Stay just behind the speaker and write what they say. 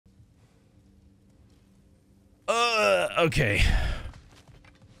Okay.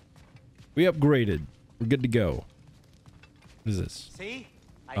 We upgraded. We're good to go. What is this? See?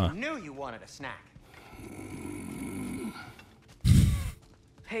 I knew you wanted a snack.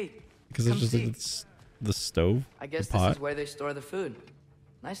 Hey, Because it's just like the stove. I guess the this pot. is where they store the food.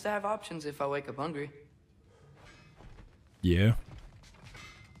 Nice to have options if I wake up hungry. Yeah.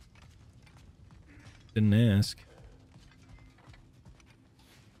 Didn't ask.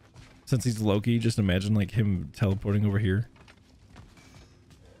 Since he's Loki, just imagine like him teleporting over here.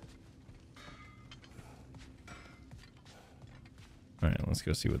 All right, let's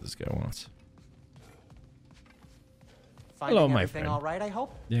go see what this guy wants. Finding Hello, my everything friend. all right, I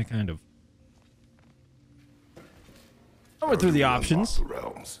hope? Yeah, kind of. I went through the options. The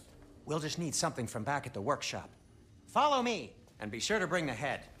realms. We'll just need something from back at the workshop. Follow me, and be sure to bring the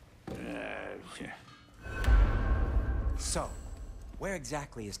head. So, where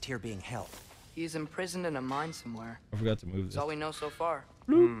exactly is Tyr being held? He's imprisoned in a mine somewhere. I forgot to move this. That's all we know so far.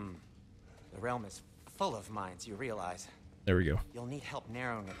 The realm is full of mines, you realize. There we go. You'll need help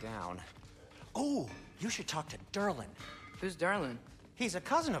narrowing it down. Oh, you should talk to Derlin. Who's Darlin? He's a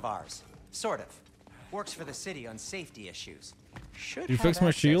cousin of ours, sort of. Works for the city on safety issues. Should You have fix my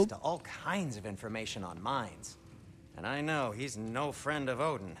access shield? to all kinds of information on mines. And I know he's no friend of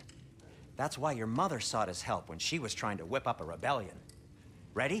Odin. That's why your mother sought his help when she was trying to whip up a rebellion.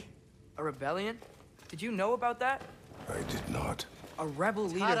 Ready? A rebellion? Did you know about that? I did not. A rebel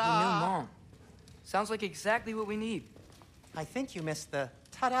leader who knew Mom. Sounds like exactly what we need. I think you missed the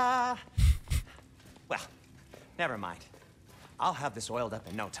ta-da. Well, never mind. I'll have this oiled up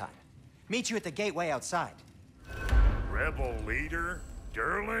in no time. Meet you at the gateway outside. Rebel leader?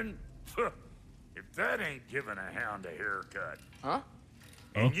 Derlin? If that ain't giving a hound a haircut. Huh?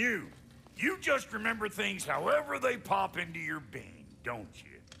 And you just remember things however they pop into your being, don't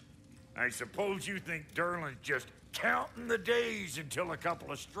you? I suppose you think Derlin's just counting the days until a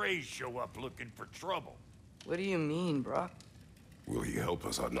couple of strays show up looking for trouble. What do you mean, Brock? Will he help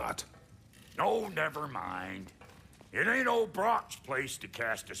us or not? No, never mind. It ain't old Brock's place to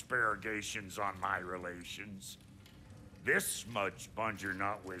cast aspersions on my relations. This smudge sponger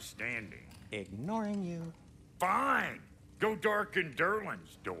notwithstanding. Ignoring you. Fine. Go darken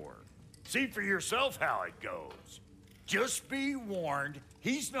Derlin's door. See for yourself how it goes. Just be warned,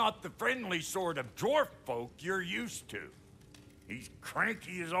 he's not the friendly sort of dwarf folk you're used to. He's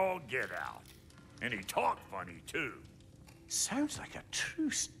cranky as all get out. And he talk funny, too. Sounds like a true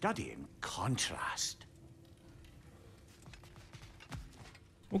study in contrast.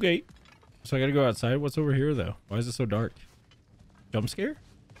 Okay. So I gotta go outside. What's over here though? Why is it so dark? Jump scare?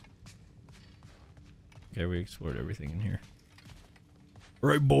 Okay, we explored everything in here. All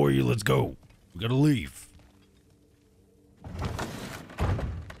right, boy, let's go. We gotta leave.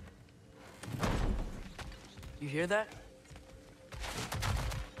 You hear that?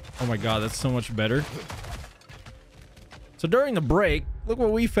 Oh my god, that's so much better. So during the break, look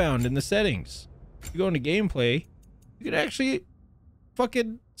what we found in the settings. You go into gameplay, you can actually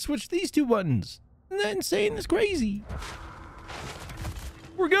fucking switch these two buttons. Isn't that insane? That's crazy.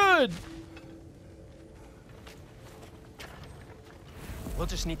 We're good. We'll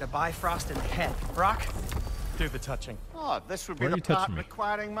just need the Bifrost and the head. Brock, do the touching. Oh, this would Why be are the you touching part me?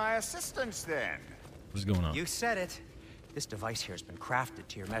 requiring my assistance then. What's going on? You said it. This device here has been crafted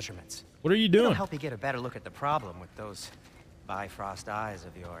to your measurements. What are you It'll doing? help you get a better look at the problem with those Bifrost eyes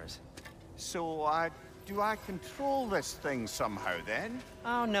of yours. So, do I control this thing somehow then?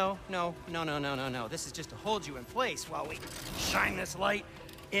 Oh, no. This is just to hold you in place while we shine this light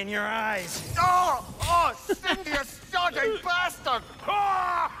in your eyes. Oh, Cindy, you sodding bastard!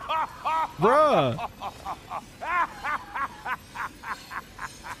 Bruh.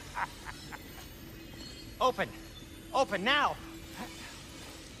 Open now.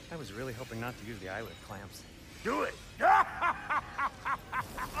 I was really hoping not to use the eyelid clamps. Do it.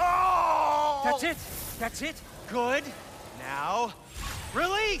 Oh! That's it. Good. Now,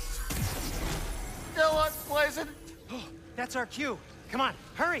 release. Still unpleasant. That's our cue. Come on,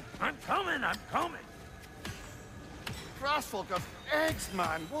 hurry. I'm coming. Grassfolk of eggs,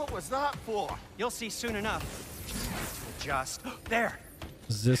 man. What was that for? You'll see soon enough. Just there.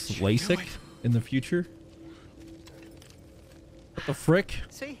 Is this LASIK in the future? What the frick?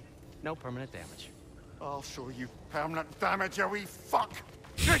 See? No permanent damage. I'll show you permanent damage, you wee fuck.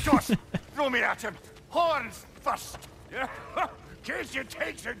 Kratos, throw me at him. Horns first. Guess it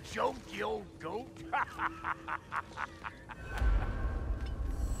takes a joke, you old goat.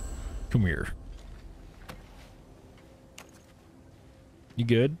 Come here. You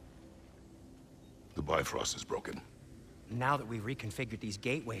good? The Bifrost is broken. Now that we've reconfigured these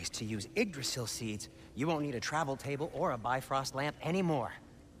gateways to use Yggdrasil seeds, you won't need a travel table or a Bifrost lamp anymore.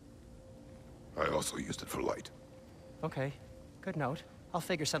 I also used it for light. Okay, good note. I'll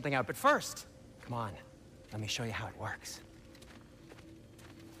figure something out, but first, come on, let me show you how it works.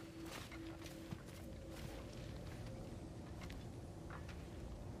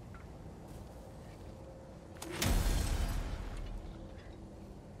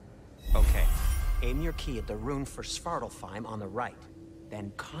 Okay, aim your key at the rune for Svartalfheim on the right,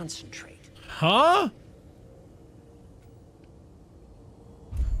 then concentrate. Huh?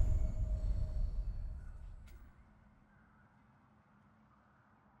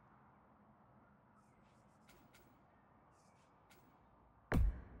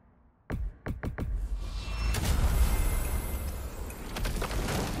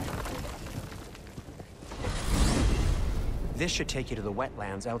 This should take you to the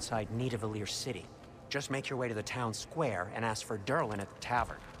wetlands outside Nidavellir City. Just make your way to the town square and ask for Durlin at the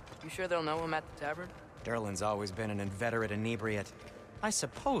tavern. You sure they'll know him at the tavern? Durlin's always been an inveterate inebriate. I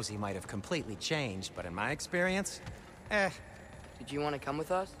suppose he might have completely changed, but in my experience, Did you want to come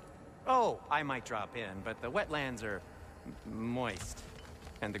with us? Oh, I might drop in, but the wetlands are moist.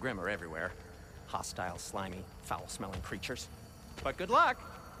 And the Grim are everywhere. Hostile, slimy, foul-smelling creatures. But good luck!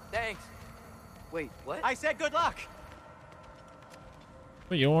 Thanks. Wait, what? I said good luck!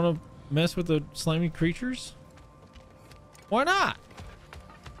 But you don't want to mess with the slimy creatures? Why not?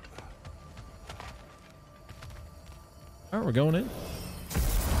 All right, we're going in.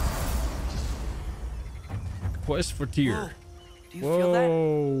 Quest for Tyr. Whoa. Do you feel that?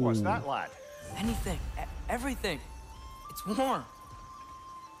 What's that, lad? Anything. Everything. It's warm.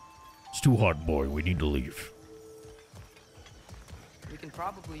 It's too hot, boy. We need to leave. We can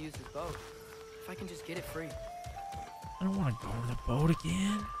probably use this boat. If I can just get it free. I don't want to go to the boat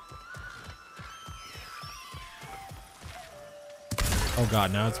again. Oh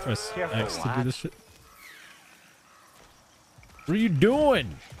god, now it's press Careful, X to do lad. this shit. What are you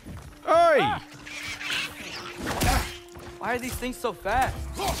doing? Hey! Why are these things so fast?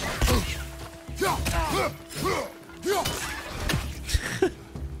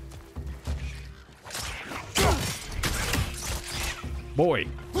 Boy.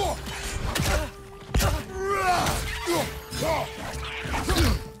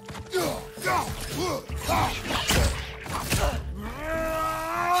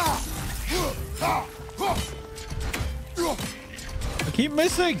 I keep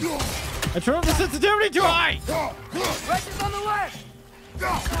missing. I turned up the sensitivity too high. Rex is on the left!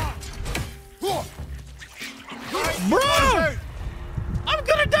 Bro! I'm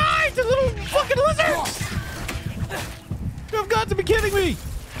gonna die to little fucking lizards! You've got to be kidding me!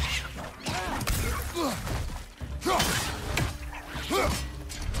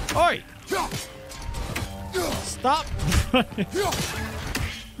 Oi! Stop!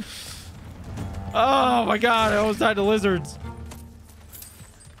 Oh my god, I almost died to lizards.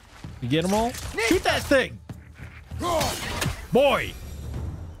 You get them all? Shoot that thing! Boy!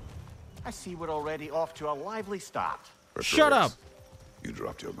 I see we're already off to a lively start. Shut up! You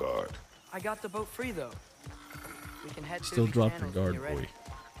dropped your guard. I got the boat free, though. We can head Still through dropped these your channels when guard, you're ready. boy.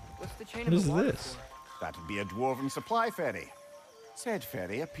 What's the chain What of is the water this? for? That'd be a dwarven supply ferry. Said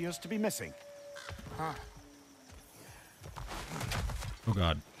ferry appears to be missing. Huh. Oh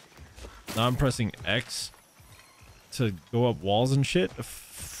god. Now I'm pressing X to go up walls and shit.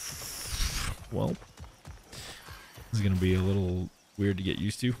 Well, this is gonna be a little weird to get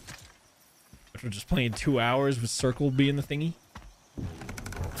used to. After just playing 2 hours with circle being the thingy.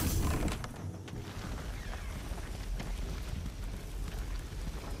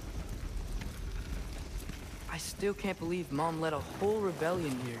 I still can't believe Mom led a whole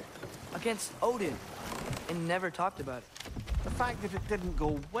rebellion here against Odin and never talked about it. The fact that it didn't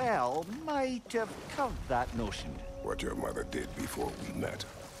go well might have covered that notion. What your mother did before we met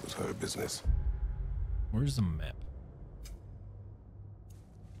was her business. Where's the map?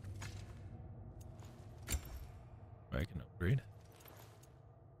 I can upgrade.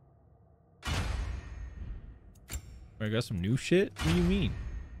 I got some new shit? What do you mean?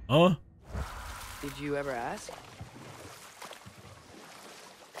 Huh? Did you ever ask?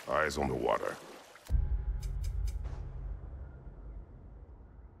 Eyes on the water.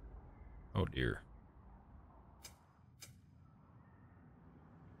 Oh dear.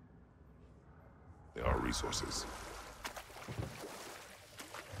 There are resources.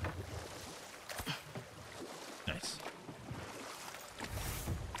 Nice.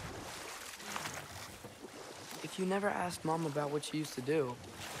 If you never asked Mom about what she used to do,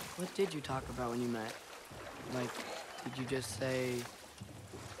 what did you talk about when you met? Like, did you just say,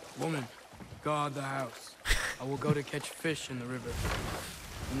 "Woman, guard the house"? I will go to catch fish in the river.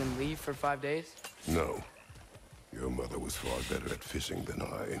 And then leave for 5 days? No. Your mother was far better at fishing than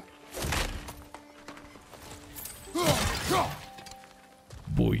I.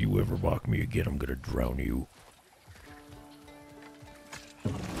 Boy, you ever mock me again, I'm gonna drown you.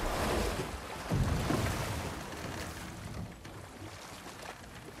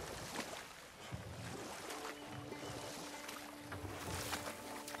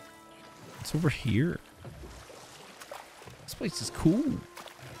 It's over here. This place is cool.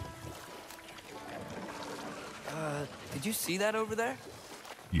 Did you see that over there?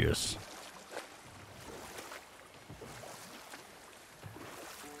 Yes.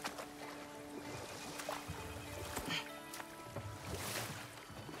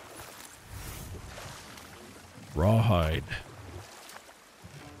 Rawhide.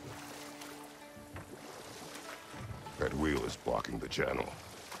 That wheel is blocking the channel.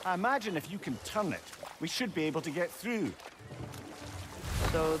 I imagine if you can turn it, we should be able to get through.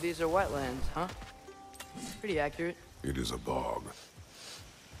 So these are wetlands, huh? Pretty accurate. It is a bog.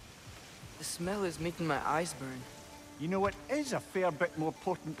 The smell is making my eyes burn. You know, it is a fair bit more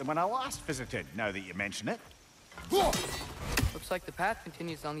potent than when I last visited, now that you mention it. Looks like the path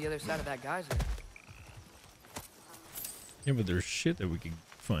continues on the other side of that geyser. Yeah, but there's shit that we could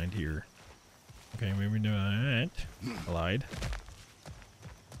find here. Okay, maybe not. I lied.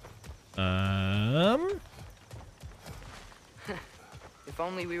 If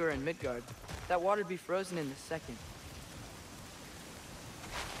only we were in Midgard. That water'd be frozen in a second.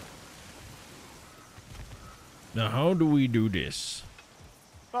 Now, how do we do this?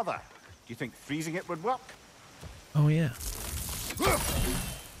 Brother, do you think freezing it would work? Oh, yeah.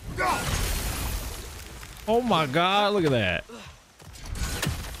 Oh my god, look at that.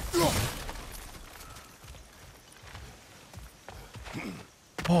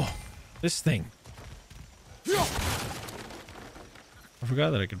 Oh, this thing. I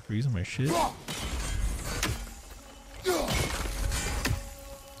forgot that I could freeze my shit.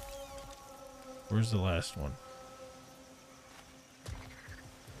 Where's the last one?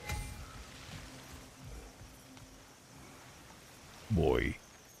 Boy,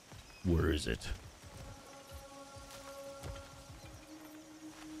 where is it?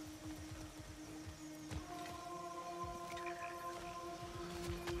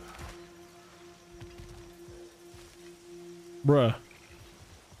 Bruh.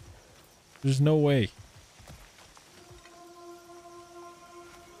 There's no way.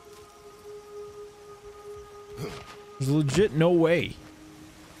 There's legit no way.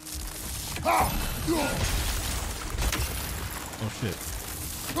 Oh shit.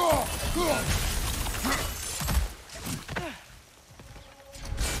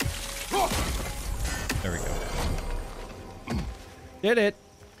 There we go. Did it.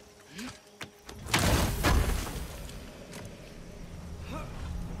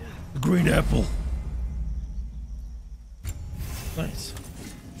 The green apple. Nice.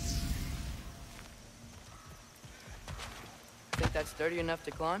 Think that's sturdy enough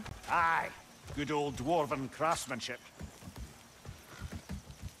to climb? Aye. Good old dwarven craftsmanship.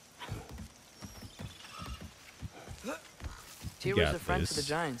 Tyr was a friend to the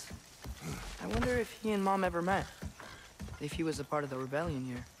Giants. I wonder if he and Mom ever met. If he was a part of the rebellion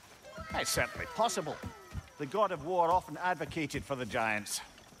here. It's certainly possible. The god of war often advocated for the Giants.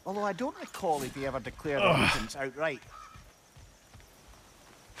 Although I don't recall if he ever declared allegiance outright.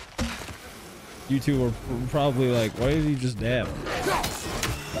 You two are probably like, why did he just dab?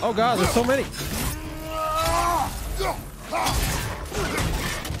 Oh god, there's so many.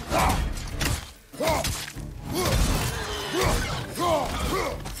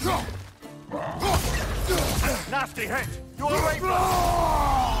 Nasty hit! You alright, bro?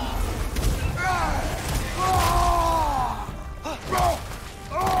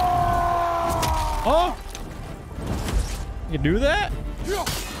 Oh! You do that?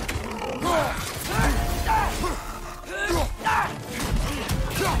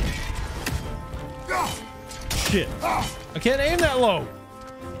 Shit. I can't aim that low.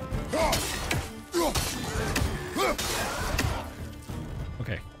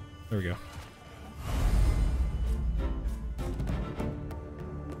 Okay. There we go.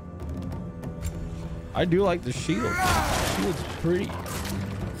 I do like the shield. The shield's pretty.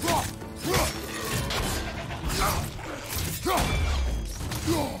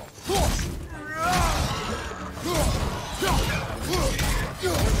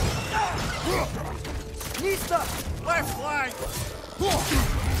 Left flank!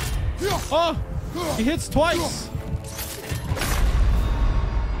 Oh! He hits twice!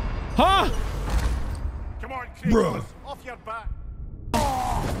 Huh? Come on, Bro. Kratos, off your back!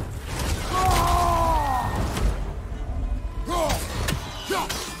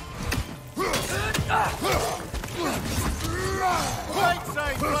 Right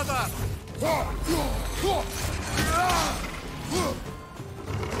side, brother!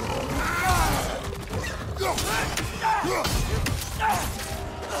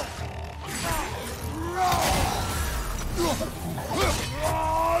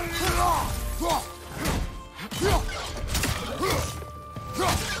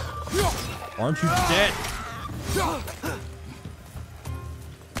 Aren't you dead?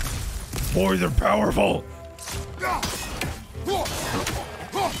 Boy, they're powerful.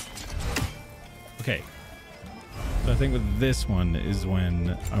 Okay. So I think with this one is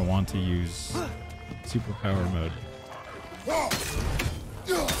when I want to use superpower mode.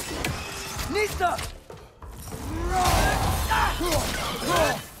 Nista!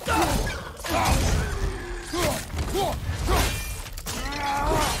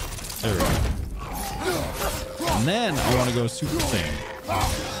 There we go. And then I want to go Super Saiyan.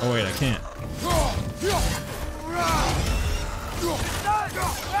 Oh wait, I can't.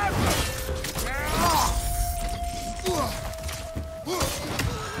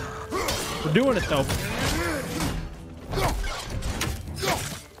 We're doing it though.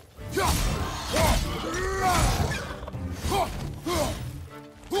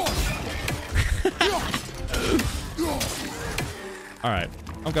 All right,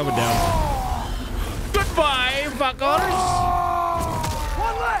 I'm coming down. Goodbye, fuckers.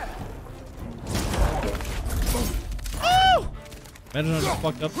 One left! Oh! Imagine I just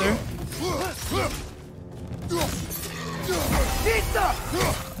fucked up there. Nista!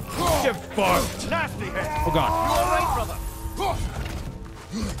 Get fucked. Nasty hit! Oh god. All right, brother!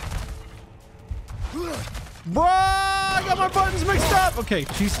 Bro, I got my buttons mixed up. Okay,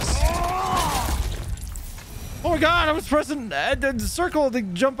 Jesus. Oh my god, I was pressing the circle to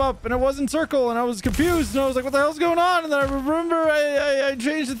jump up, and it wasn't circle, and I was confused, and I was like, what the hell's going on? And then I remember I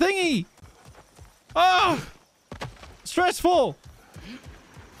changed the thingy. Oh! Stressful!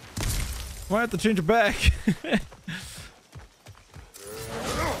 Might have to change it back.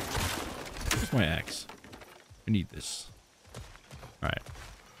 Where's my axe? I need this. Alright.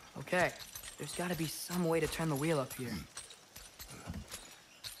 Okay, there's gotta be some way to turn the wheel up here.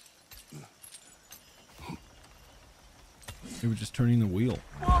 Maybe just turning the wheel.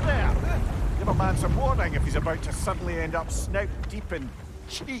 Whoa there! Give a man some warning if he's about to suddenly end up snout deep in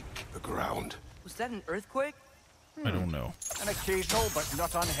cheek. The ground. Was that an earthquake? I don't know. An occasional but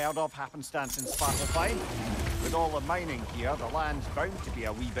not unheard of happenstance in Svartalfheim. With all the mining here, the land's bound to be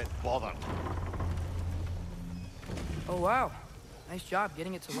a wee bit bothered. Oh wow, nice job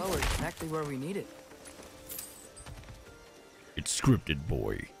getting it to lower exactly where we need it. It's scripted,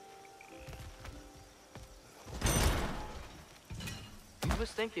 boy. I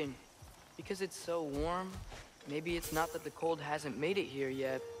was thinking, because it's so warm, maybe it's not that the cold hasn't made it here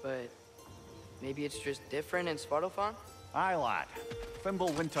yet, but maybe it's just different in Svartalfheim? Aye, lad.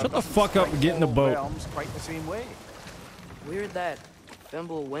 Fimbulwinter Shut the doesn't fuck up strike and get in the all boat. realms quite the same way. Weird that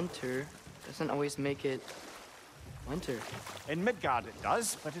Fimbulwinter doesn't always make it winter. In Midgard it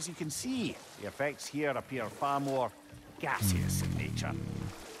does, but as you can see, the effects here appear far more gaseous in nature.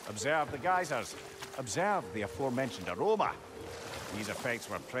 Observe the geysers. Observe the aforementioned aroma. These effects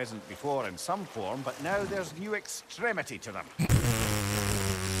were present before in some form, but now there's new extremity to them.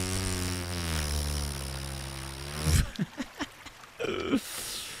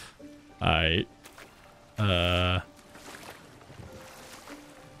 Alright. Can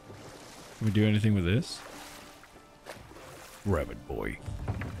we do anything with this? Rabbit boy.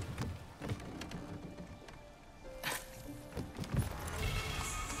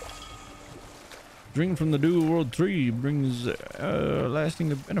 Drink from the Dual World Tree brings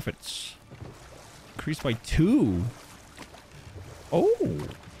lasting benefits. Increased by 2. Oh,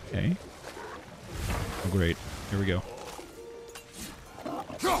 okay. Oh, great. Here we go.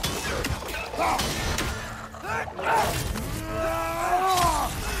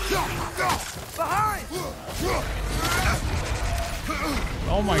 Behind!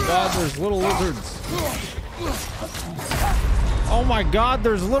 Oh my god, there's little lizards. Oh my god,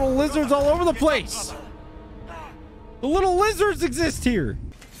 there's little lizards all over the place. The little lizards exist here.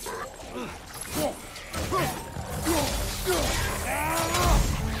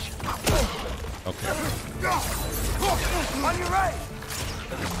 Okay. On your right!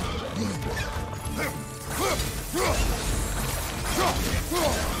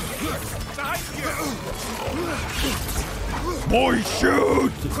 Boy,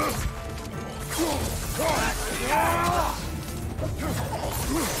 shoot!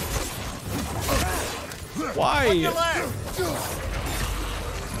 Why?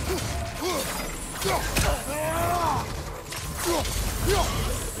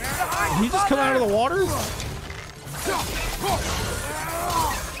 Did he just come out of the water?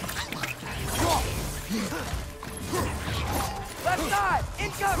 Left side,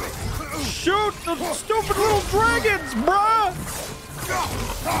 incoming! Shoot the stupid little dragons, bruh!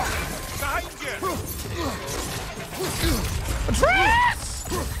 Behind you! Atreus!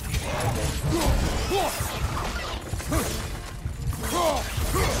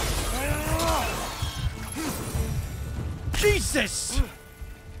 Jesus!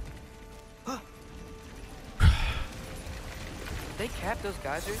 They cap those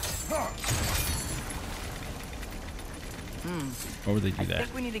geysers? Or would they do I that?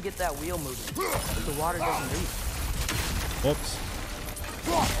 think we need to get that wheel moving, but the water doesn't reach. Whoops.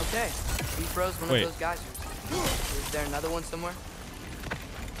 Okay, we froze one Wait. of those geysers. Is there another one somewhere?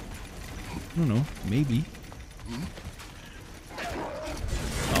 I don't know. Maybe.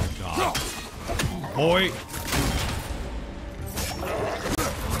 Oh, God. Boy.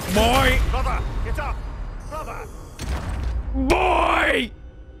 Boy. Brother, get up! Brother! Boy.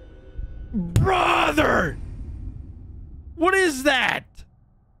 Brother. What is that?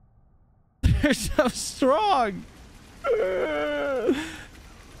 They're so strong.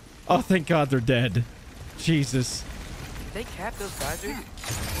 Oh, thank God they're dead. Jesus. Did they cap those geysers?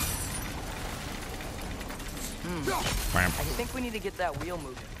 Wham. I think we need to get that wheel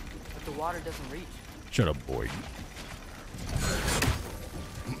moving, but the water doesn't reach. Shut up, boy.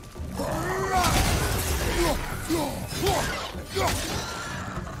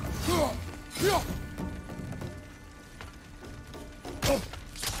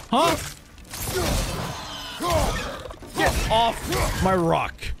 Huh? Get off my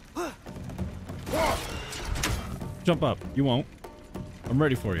rock. Jump up. You won't. I'm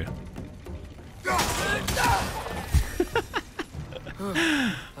ready for you.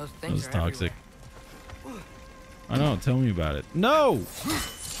 Those That things was are toxic. everywhere. I know. Tell me about it. No.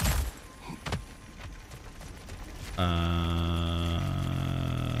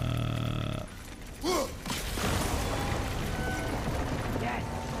 Yes,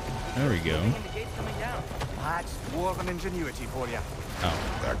 There we go. and the gate's coming down. That's war and ingenuity for you.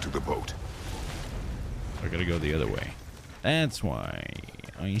 Oh, Back to the boat. I gotta go the other way. That's why.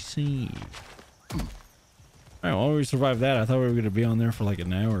 I see. Alright, well, we survived that. I thought we were gonna be on there for like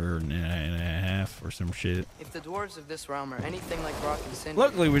an hour and a half or some shit. If the dwarves of this realm are anything like Rock and Cinder,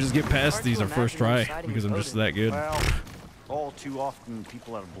 Luckily, we just get past hard these to our first imagine them try siding because with I'm just Odin. that good. Well, all too often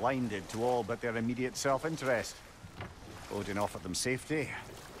people are blinded to all but their immediate self-interest. Odin offered them safety,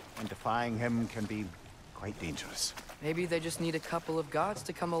 and defying him can be quite dangerous. maybe they just need a couple of gods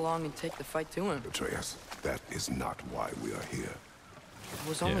to come along and take the fight to him. Atreus, that is not why we are here. I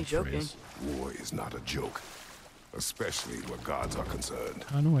was Yeah, only sure joking. is. War is not a joke, especially where gods are concerned.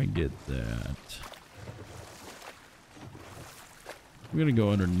 How do I get that? I'm gonna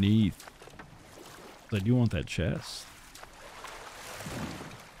go underneath. I do want that chest.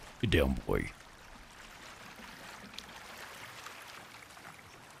 Get down, boy.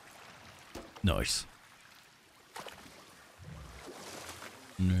 Nice.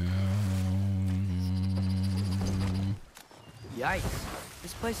 No. Yikes.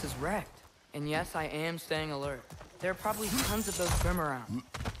 This place is wrecked. And yes, I am staying alert. There are probably tons of those Grim around.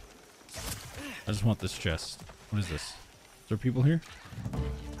 I just want this chest. What is this? Is there people here?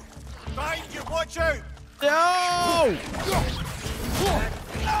 Behind you, watch out! No!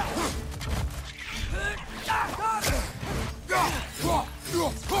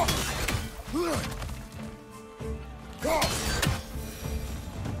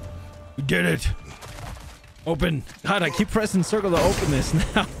 We did it! Open! God, I keep pressing circle to open this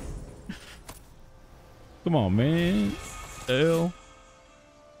now. Come on, man. Hell.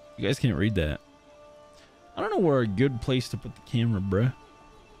 You guys can't read that. I don't know where a good place to put the camera, bruh.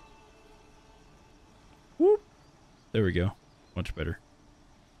 Whoop. There we go. Much better.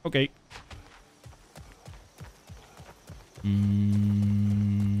 Okay.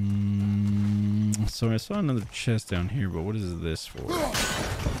 So I saw another chest down here, but what is this for?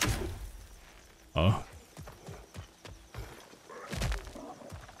 Oh.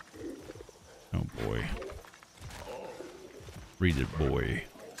 Oh boy. Read it, boy.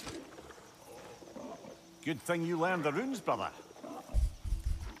 Good thing you learned the runes, brother.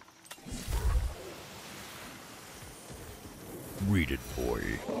 Read it, boy.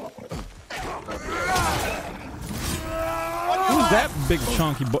 Who's that big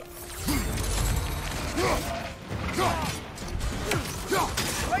chunky boy?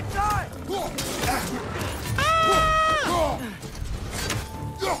 Right side!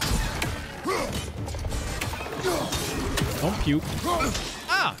 Don't puke.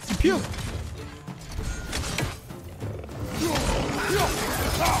 Ah, you puke.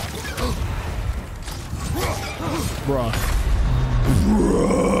 Bruh.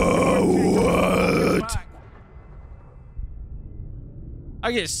 What?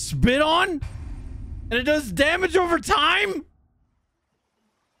 I get spit on? And it does damage over time?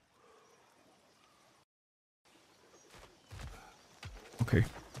 Okay.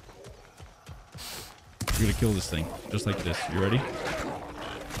 We're gonna kill this thing. Just like this. You ready?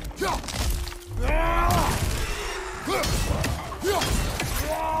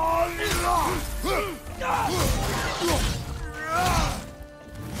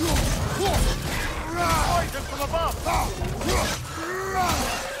 Poison from above!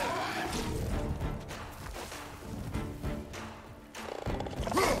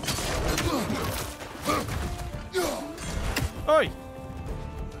 Oi!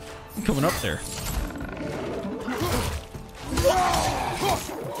 I'm coming up there.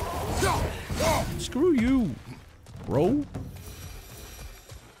 Screw you, bro.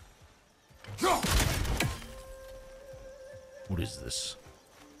 What is this?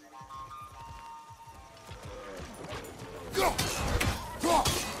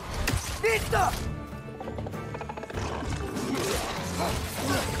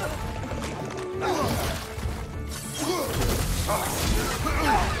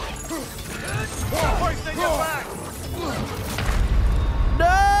 Hoisting it back!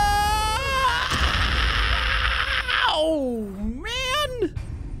 No, man!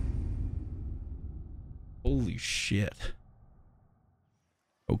 Holy shit.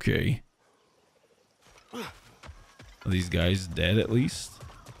 Okay. Are these guys dead at least?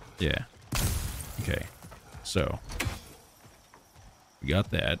 Yeah. Okay. So. We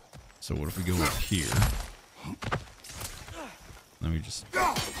got that. So what if we go up here? Let me just...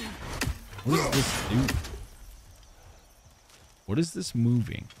 What does this do? What is this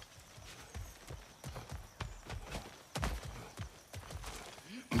moving?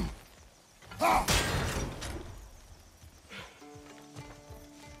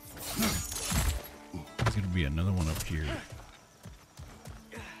 There's gonna be another one up here.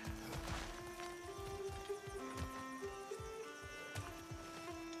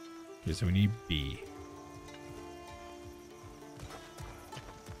 Okay, so we need B.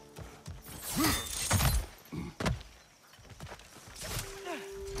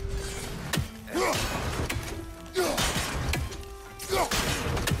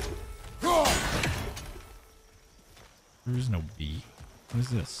 There is no B. What is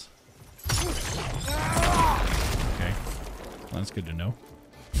this? Okay. Well, that's good to know.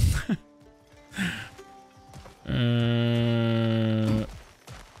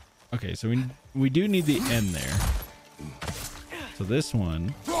 Okay, so we do need the N there. So this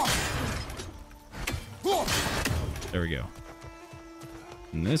one. There we go.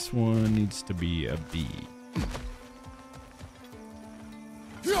 And this one needs to be a B.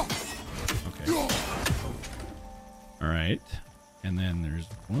 Okay. All right. And then there's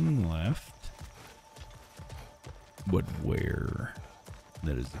one left. But where?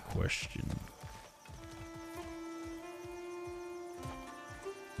 That is the question.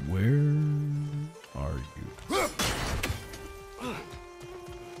 Where are you?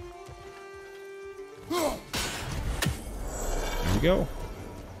 Here we go.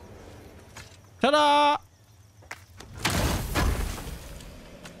 Ta-da!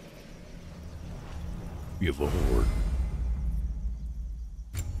 We have a horde.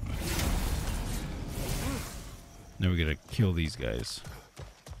 Now we gotta kill these guys.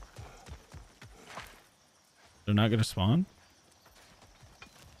 They're not gonna spawn?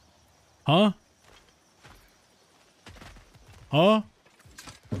 Huh? Huh?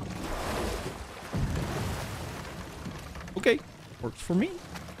 Okay. Works for me.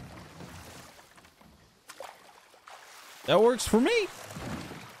 That works for me.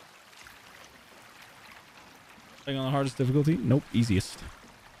 Playing on the hardest difficulty? Nope. Easiest.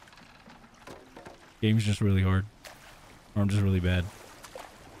 Game's just really hard. Or I'm just really bad.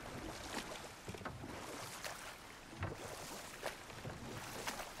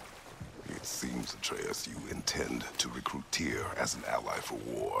 It seems, Atreus, you intend to recruit Tyr as an ally for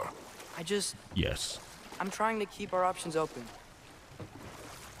war. Yes. I'm trying to keep our options open.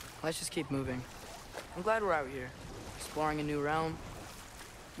 Let's just keep moving. I'm glad we're out here, exploring a new realm.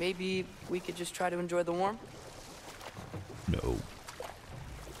 Maybe we could just try to enjoy the warmth? No.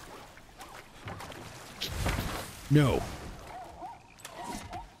 No.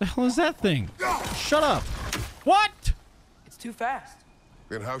 The hell is that thing? Shut up. What? It's too fast.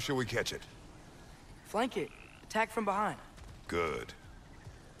 Then how shall we catch it? Flank it. Attack from behind. Good.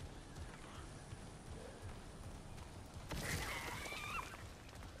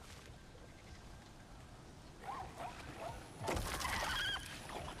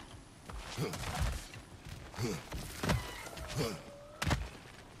 You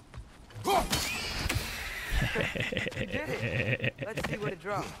did it. Let's see what it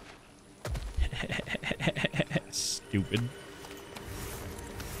dropped. Stupid.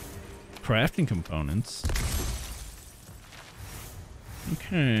 Crafting components.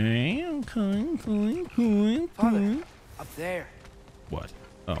 Okay. Father, up there. What?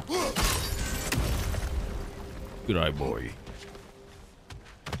 Oh. Good eye, boy.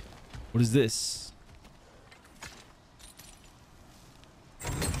 What is this? Oh,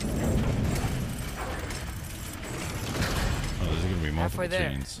 there's gonna be multiple Halfway there.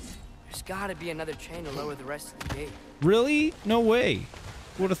 chains. There's gotta be another chain to lower the rest of the gate. Really? No way.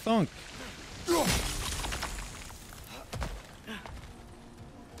 Who'd have thunk?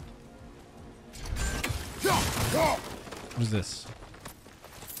 What is this?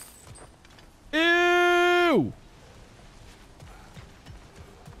 Ew!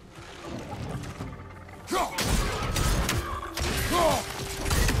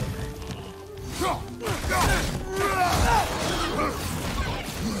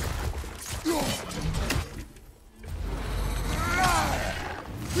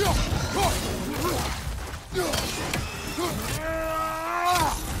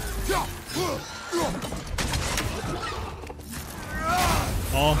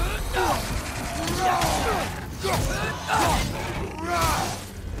 Oh.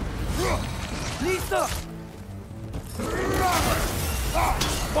 Lisa!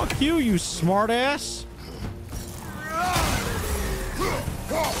 Fuck you, you smartass!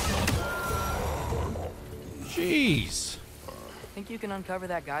 Jeez. Think you can uncover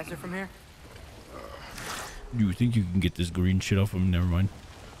that geyser from here? You think you can get this green shit off him? Never mind.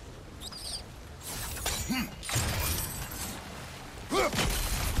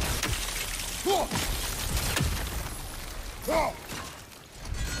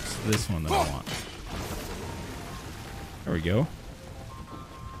 It's this one that I want. There we go.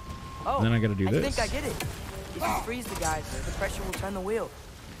 Oh, And then I gotta do I this. think I get it. If you freeze the geyser, the pressure will turn the wheel.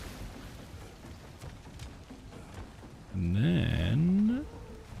 And then...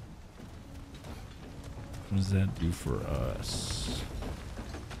 what does that do for us?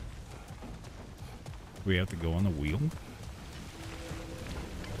 We have to go on the wheel?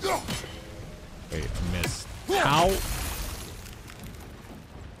 Wait, I missed. How?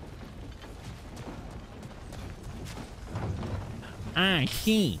 I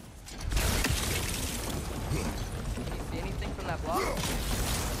see. Can you see anything from that block?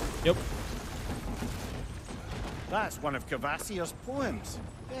 Yep. That's one of Cavassier's poems.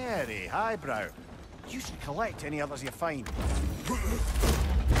 Very highbrow. You should collect any others you find.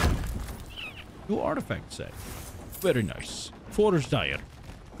 New artifact set. Very nice. Forder's dire.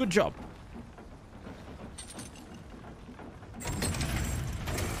 Good job.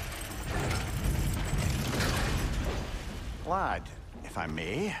 Lad, if I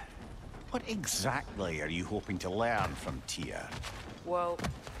may, what exactly are you hoping to learn from Tyr? Well,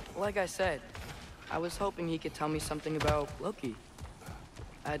 like I said, I was hoping he could tell me something about Loki.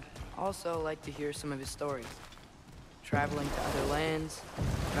 I'd also like to hear some of his stories. Traveling to other lands,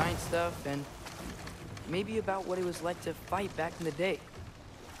 giant stuff, and maybe about what it was like to fight back in the day.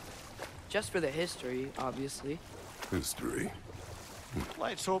 Just for the history, obviously. History.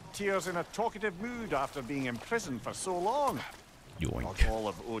 Let's hope Tyr's in a talkative mood after being imprisoned for so long. Yoink. Not all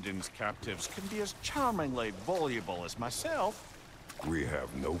of Odin's captives can be as charmingly voluble as myself. We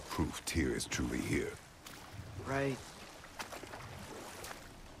have no proof Tyr is truly here. Right.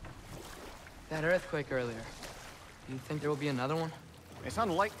 That earthquake earlier. Do you think there will be another one? It's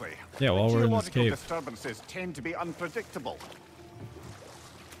unlikely. Yeah, while But we're in this geological cave. disturbances tend to be unpredictable.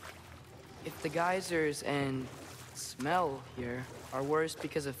 If the geysers and smell here are worse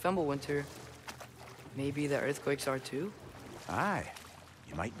because of Fimbulwinter, maybe the earthquakes are too? Aye.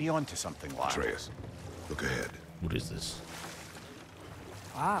 You might be onto something, lad. Atreus, look ahead. What is this?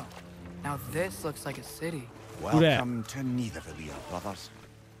 Wow. Now this looks like a city. dat? Welcome to Nidavellir, brothers.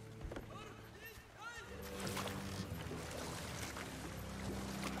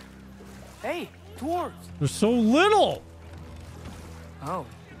 Hey, dwarves! There's so little! Oh.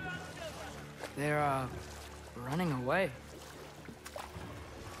 They're, running away.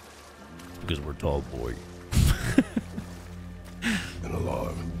 Because we're tall, boy. An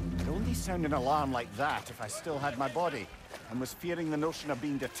alarm. I'd only sound an alarm like that if I still had my body and was fearing the notion of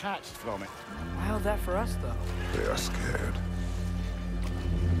being detached from it. Wild that for us, though. They are scared.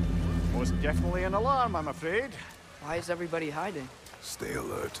 Most definitely an alarm, I'm afraid. Why is everybody hiding? Stay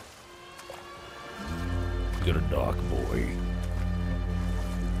alert. You got a dock, boy.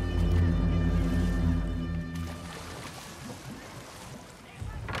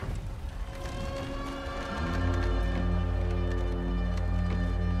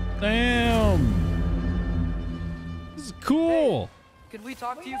 Damn. This is cool. Could we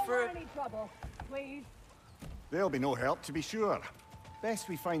talk to you for... Any trouble, please. There'll be no help, to be sure. Best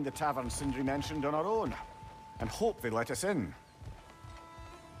we find the tavern Sindri mentioned on our own, and hope they let us in.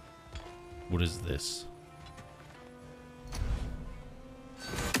 What is this?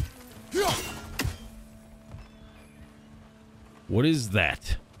 What is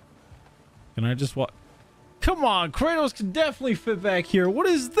that? Can I just walk? Come on, Kratos can definitely fit back here. What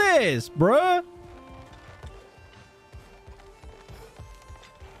is this, bruh?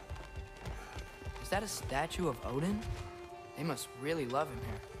 Is that a statue of Odin? They must really love him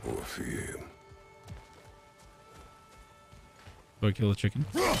here. Or fear him. Do I kill the chicken?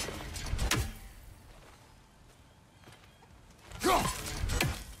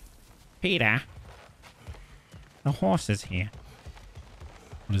 Peter, the horse is here.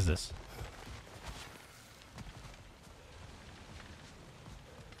 What is this?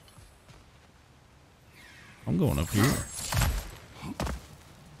 I'm going up here.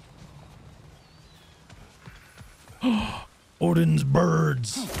 Odin's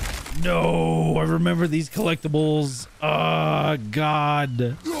birds. No, I remember these collectibles.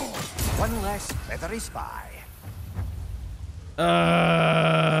 God. One less feathery spy.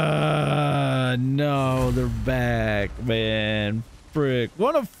 No, they're back, man. Frick.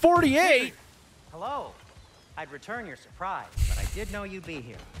 1 of 48. Hello. I'd return your surprise, but I did know you'd be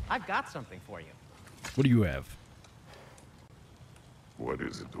here. I've got something for you. What do you have? What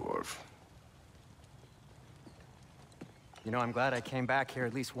is it, dwarf? You know, I'm glad I came back here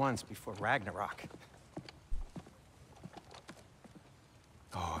at least once before Ragnarok.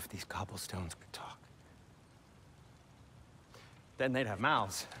 Oh, if these cobblestones could talk. Then they'd have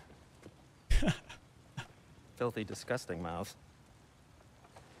mouths. Filthy, disgusting mouths.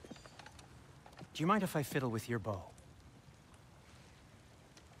 Do you mind if I fiddle with your bow?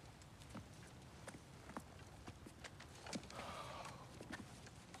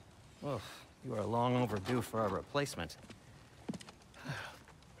 Well, you are long overdue for a replacement.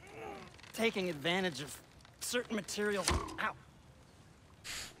 Taking advantage of certain materials. Ow.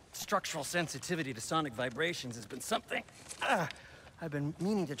 Structural sensitivity to sonic vibrations has been something I've been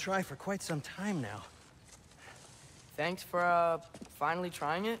meaning to try for quite some time now. Thanks for, finally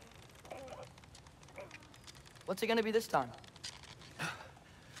trying it. What's it gonna be this time?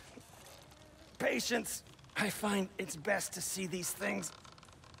 Patience. I find it's best to see these things,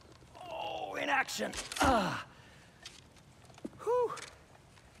 in action. Whew.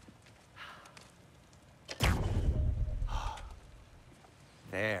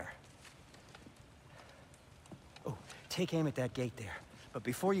 There. Oh, take aim at that gate there. But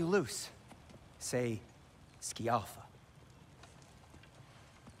before you loose, say, Skialfa.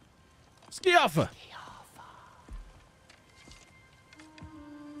 Skialfa.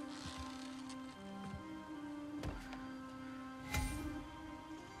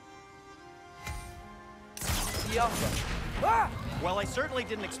 Skialfa. Ah! Well, I certainly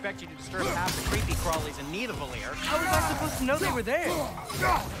didn't expect you to disturb half the creepy crawlies in Nidavellir. How was I supposed to know they were there?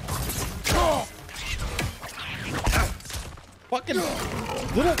 Fucking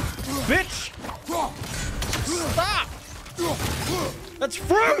little bitch. Stop. That's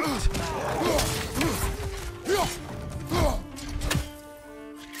fruit.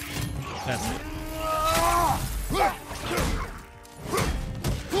 That's it.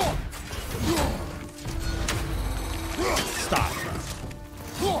 Stop.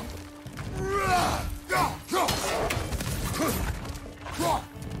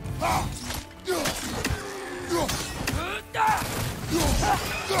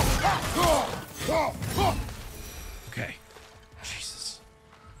 Okay. Jesus.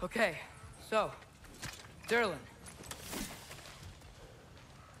 Okay, so, Durlin.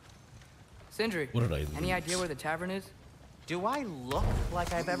 Sindri, What did I lose? any idea where the tavern is? Do I look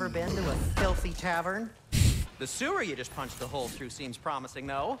like I've ever been to a filthy tavern? The sewer you just punched a hole through seems promising,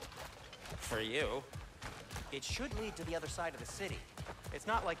 though. For you. It should lead to the other side of the city. It's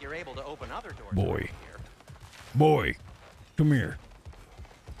not like you're able to open other doors Boy. around here. Boy, come here.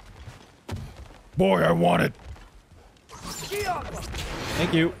 Boy, I want it.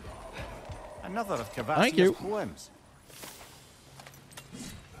 Thank you. Another of Thank you. Cavassia's poems.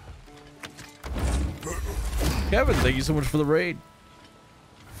 Kevin, thank you so much for the raid.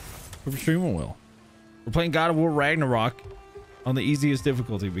 Hope you're streaming well. We're playing God of War Ragnarok on the easiest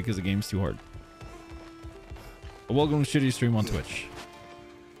difficulty because the game's too hard. But welcome to Shitty Stream on Twitch.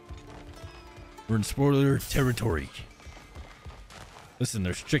 We're in spoiler territory. Listen,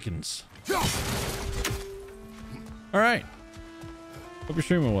 there's chickens. Alright. Hope you're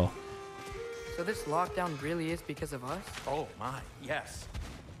streaming well. So this lockdown really is because of us? Oh my, yes.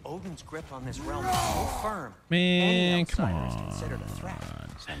 Odin's grip on this realm is so firm. Man, any come outsider is on. considered a threat.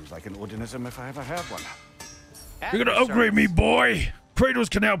 Sounds like an Odinism if I ever heard one. At You're gonna your upgrade me, service. boy. Kratos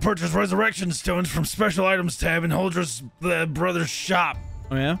can now purchase resurrection stones from special items tab in Holdra's brother's shop.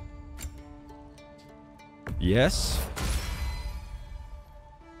 Oh yeah. Yes.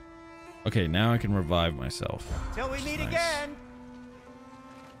 Okay, now I can revive myself. Till we meet Nice. again.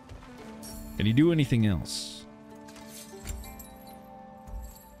 Can you do anything else?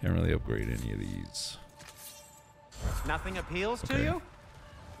 Can't really upgrade any of these. Nothing appeals Okay. to you?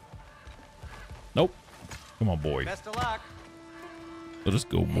 Nope. Come on, boy. Best of luck. Let us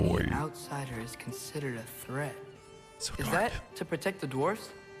go, boy. Any outsider is considered a threat. So Is dark. that to protect the dwarves?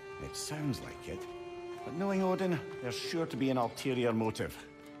 It sounds like it. But knowing Odin, there's sure to be an ulterior motive.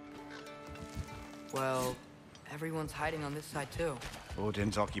 Well, everyone's hiding on this side too.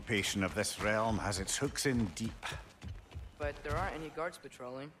 Odin's occupation of this realm has its hooks in deep. But there aren't any guards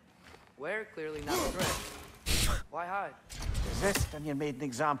patrolling. We're clearly not a threat. Why hide? Resist and you're made an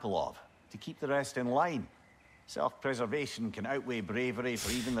example of, to keep the rest in line. Self-preservation can outweigh bravery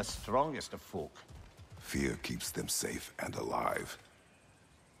for even the strongest of folk. Fear keeps them safe and alive.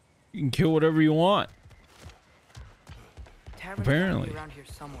 You can kill whatever you want. Tavern's gotta Apparently. be around here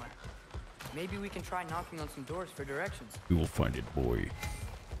somewhere. Maybe we can try knocking on some doors for directions. We will find it, boy.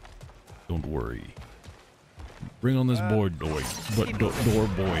 Don't worry. Bring on this board, boy. But door,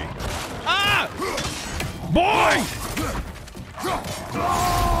 boy. Ah! Boy!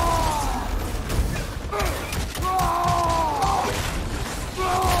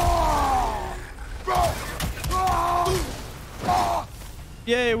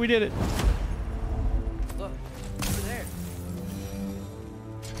 Yay, we did it. Look, over there.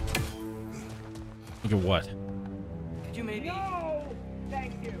 Look at what? Could you maybe...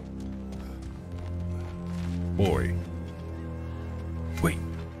 Boy. Wait.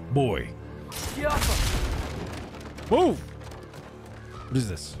 Boy. Yeah. Move! What is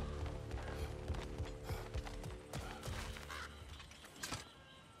this?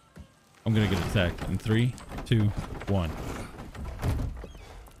 I'm gonna get attacked in 3, 2, 1.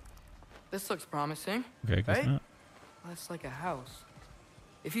 This looks promising. Okay, guess Right? not. That's like a house.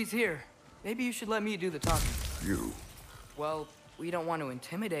 If he's here, maybe you should let me do the talking. You. Well, we don't want to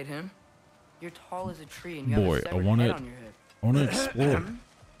intimidate him. You're tall as a tree and you Boy, have a I severed wanna- head on your head. I want to explore.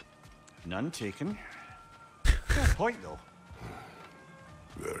 None taken. Fair point, though.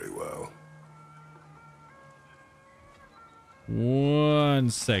 Very well. 1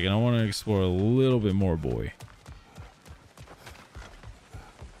 second. I want to explore a little bit more, boy.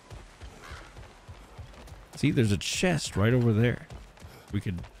 See, there's a chest right over there. We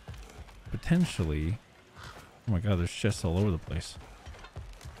could potentially... Oh my god, there's chests all over the place.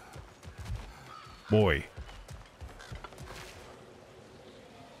 Boy.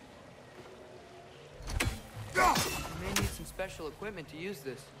 You may need some special equipment to use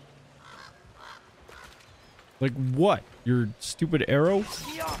this. Like what? Your stupid arrow?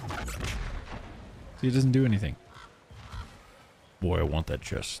 See, it doesn't do anything. Boy, I want that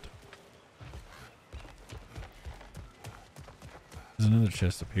chest. There's another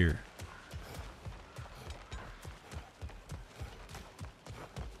chest up here.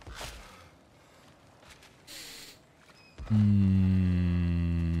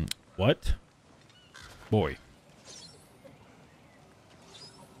 What? Boy.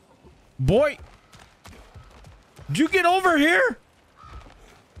 Boy! Did you get over here?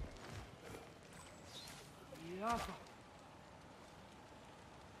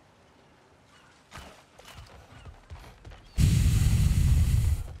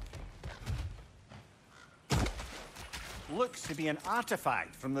 Looks to be an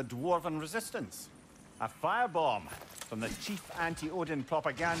artifact from the Dwarven Resistance. A firebomb from the chief anti-Odin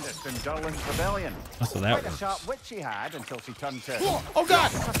propagandist in Durlin's rebellion. That's what that Quite a was. sharp witch she had until she turned to... Oh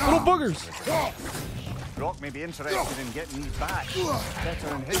god! Little boogers! Brock may be interested in getting these back.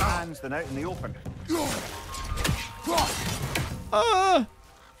 Better in his hands than out in the open.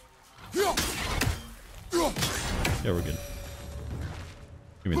 Yeah, we're good.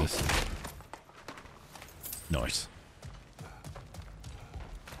 Give me this. Nice.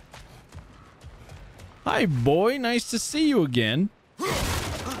 Hi, boy. Nice to see you again.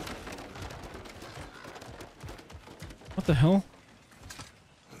 What the hell?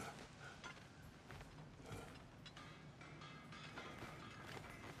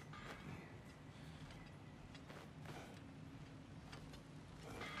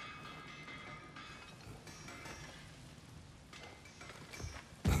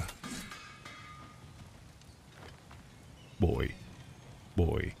 Boy.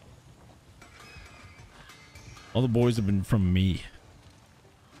 Boy. All the boys have been from me.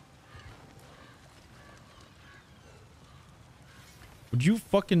 Would you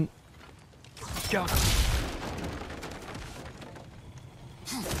fucking...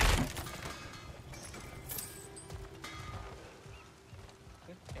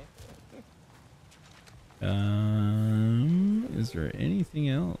 Is there anything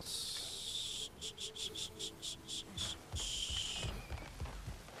else?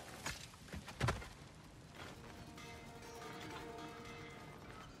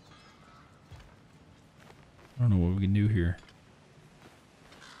 I don't know what we can do here.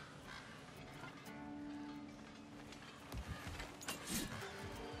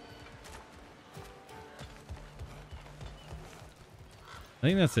 I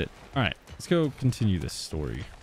think that's it. All right, let's go continue this story.